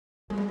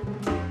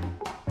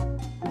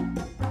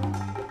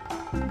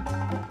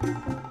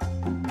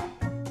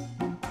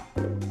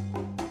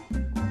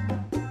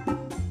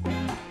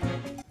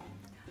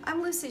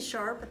Mrs.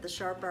 Sharp at the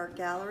Sharp Art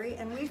Gallery,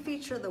 and we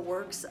feature the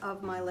works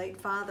of my late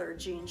father,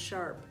 Gene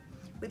Sharp.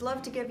 We'd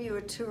love to give you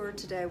a tour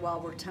today while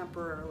we're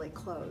temporarily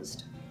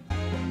closed.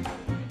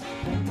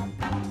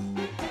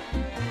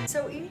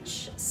 So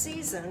each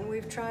season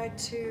we've tried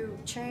to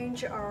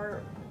change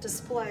our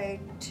display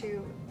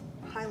to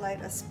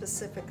highlight a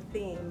specific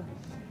theme,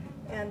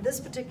 and this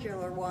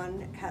particular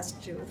one has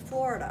to do with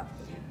Florida.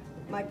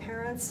 My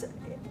parents,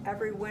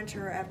 every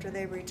winter after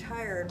they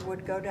retired,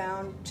 would go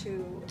down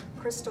to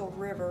Crystal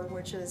River,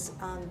 which is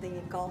on the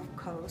Gulf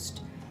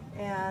Coast,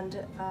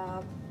 and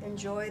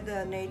enjoy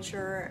the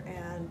nature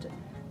and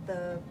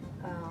the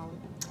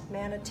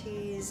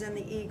manatees and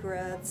the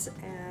egrets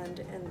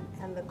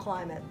and the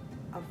climate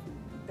of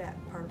that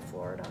part of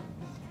Florida.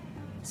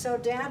 So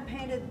Dad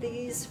painted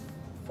these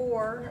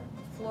 4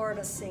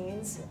 Florida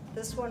scenes.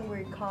 This one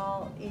we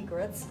call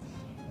egrets,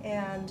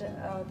 and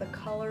the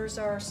colors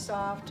are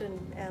soft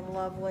and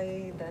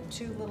lovely. The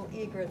 2 little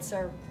egrets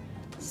are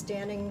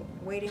standing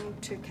waiting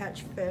to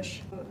catch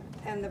fish,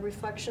 and the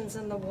reflections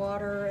in the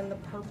water and the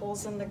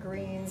purples and the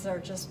greens are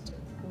just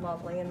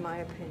lovely in my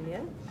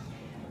opinion.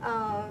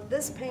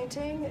 This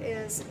painting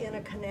is in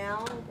a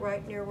canal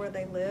right near where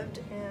they lived,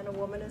 and a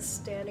woman is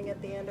standing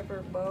at the end of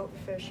her boat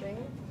fishing.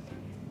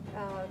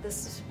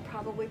 This is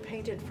probably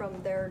painted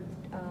from their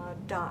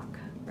dock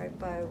right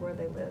by where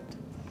they lived.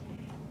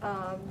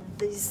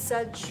 These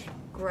sedge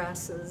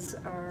grasses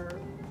are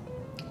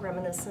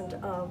reminiscent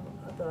of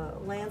the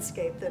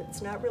landscape.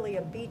 That's not really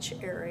a beach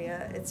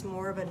area, it's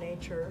more of a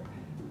nature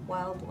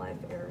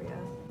wildlife area,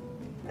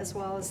 as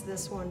well as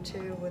this one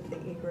too with the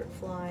egret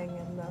flying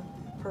and the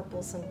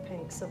purples and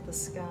pinks of the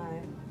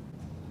sky.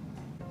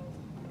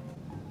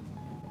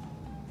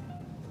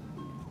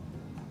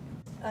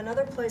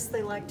 Another place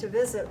they liked to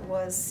visit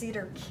was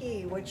Cedar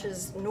Kay, which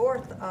is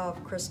north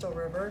of Crystal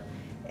River.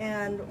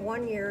 And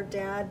one year,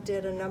 Dad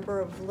did a number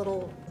of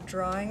little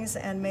drawings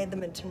and made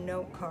them into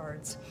note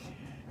cards.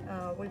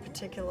 We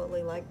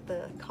particularly liked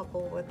the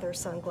couple with their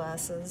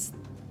sunglasses,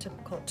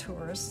 typical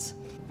tourists.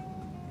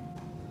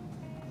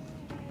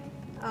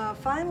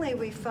 Finally,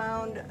 we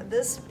found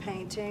this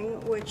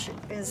painting, which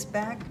is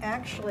back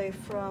actually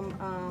from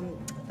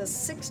the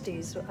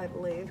 60s, I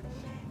believe.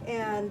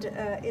 And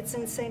it's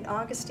in St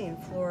Augustine,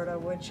 Florida,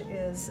 which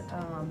is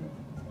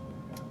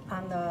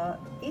on the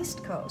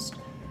East Coast,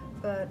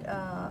 but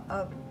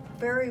a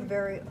very,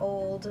 very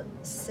old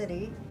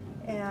city,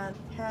 and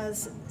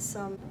has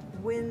some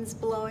winds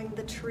blowing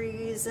the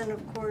trees, and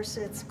of course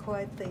it's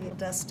quite the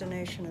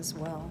destination as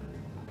well.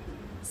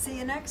 See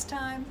you next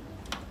time.